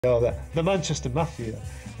know that the Manchester Mafia,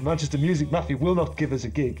 the Manchester Music Mafia will not give us a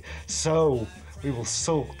gig, so we will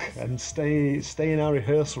sulk and stay in our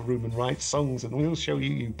rehearsal room and write songs, and we'll show you,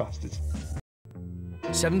 you bastards.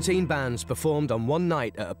 17 bands performed on one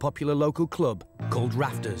night at a popular local club called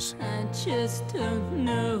Rafters. I just don't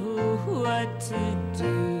know what to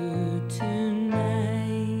do tonight.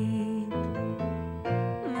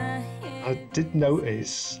 I did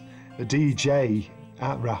notice the DJ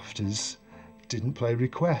at Rafters didn't play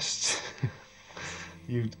requests.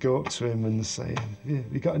 You'd go up to him and say, yeah,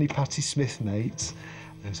 you got any Patti Smith mates?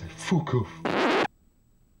 And he'd say, fuck off.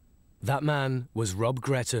 That man was Rob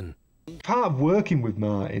Gretton. Part of working with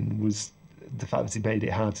Martin was the fact that he made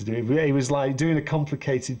it hard to do. He was like doing a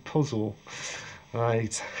complicated puzzle.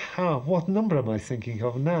 Right, what number am I thinking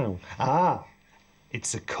of now? Ah,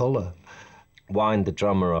 it's a colour. Wind the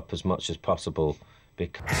drummer up as much as possible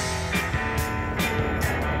because...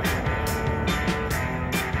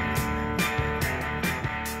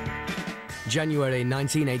 January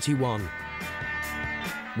 1981.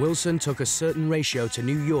 Wilson took a certain ratio to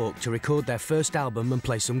New York to record their first album and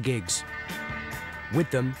play some gigs.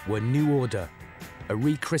 With them were New Order, a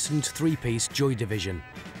rechristened three-piece Joy Division,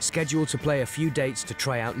 scheduled to play a few dates to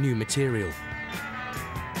try out new material.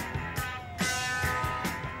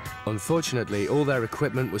 Unfortunately, all their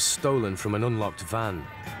equipment was stolen from an unlocked van.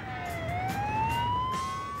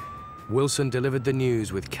 Wilson delivered the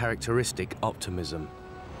news with characteristic optimism.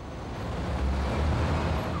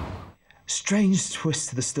 Strange twist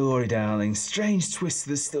to the story, darling. Strange twist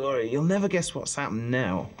to the story. You'll never guess what's happened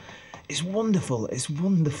now. It's wonderful. It's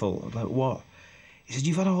wonderful. About what? He said,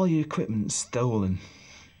 you've had all your equipment stolen.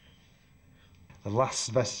 The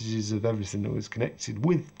last vestiges of everything that was connected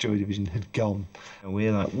with Joy Division had gone. And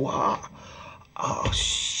we're like, what? Oh,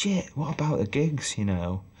 shit. What about the gigs, you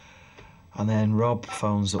know? And then Rob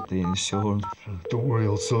phones up the insurance. Don't worry,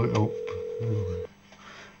 I'll sort it up.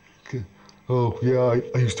 Oh, yeah,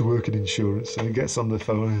 I used to work in insurance. And he gets on the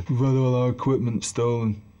phone. We've had all our equipment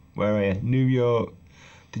stolen. Where are you? New York.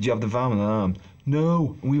 Did you have the van alarmed?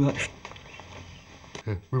 No. And we were like...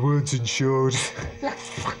 We weren't insured.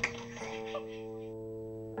 Fuck.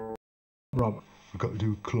 Rob, we've got to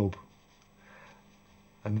do a club.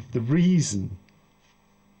 And the reason,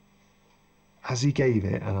 as he gave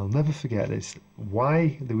it, and I'll never forget this,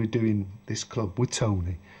 why they were doing this club with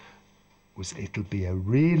Tony, was it'll be a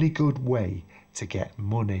really good way to get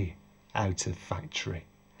money out of factory.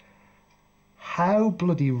 How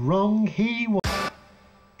bloody wrong he was.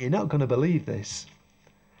 You're not going to believe this.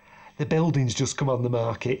 The building's just come on the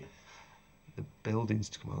market. The building's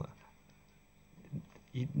come on.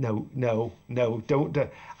 No, don't. And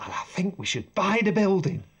I think we should buy the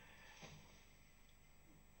building.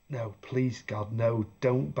 No, please, God, no,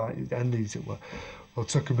 don't buy it. Andy's at work. I'll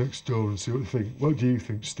take them next door and see what they think. What do you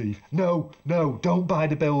think, Steve? No, don't buy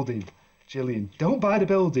the building. Gillian, don't buy the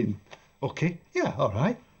building. Okay, yeah, all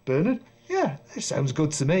right. Bernard, yeah, it sounds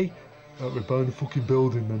good to me. We're buying the fucking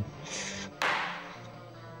building, then.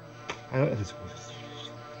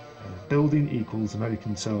 Building equals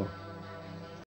American Tour.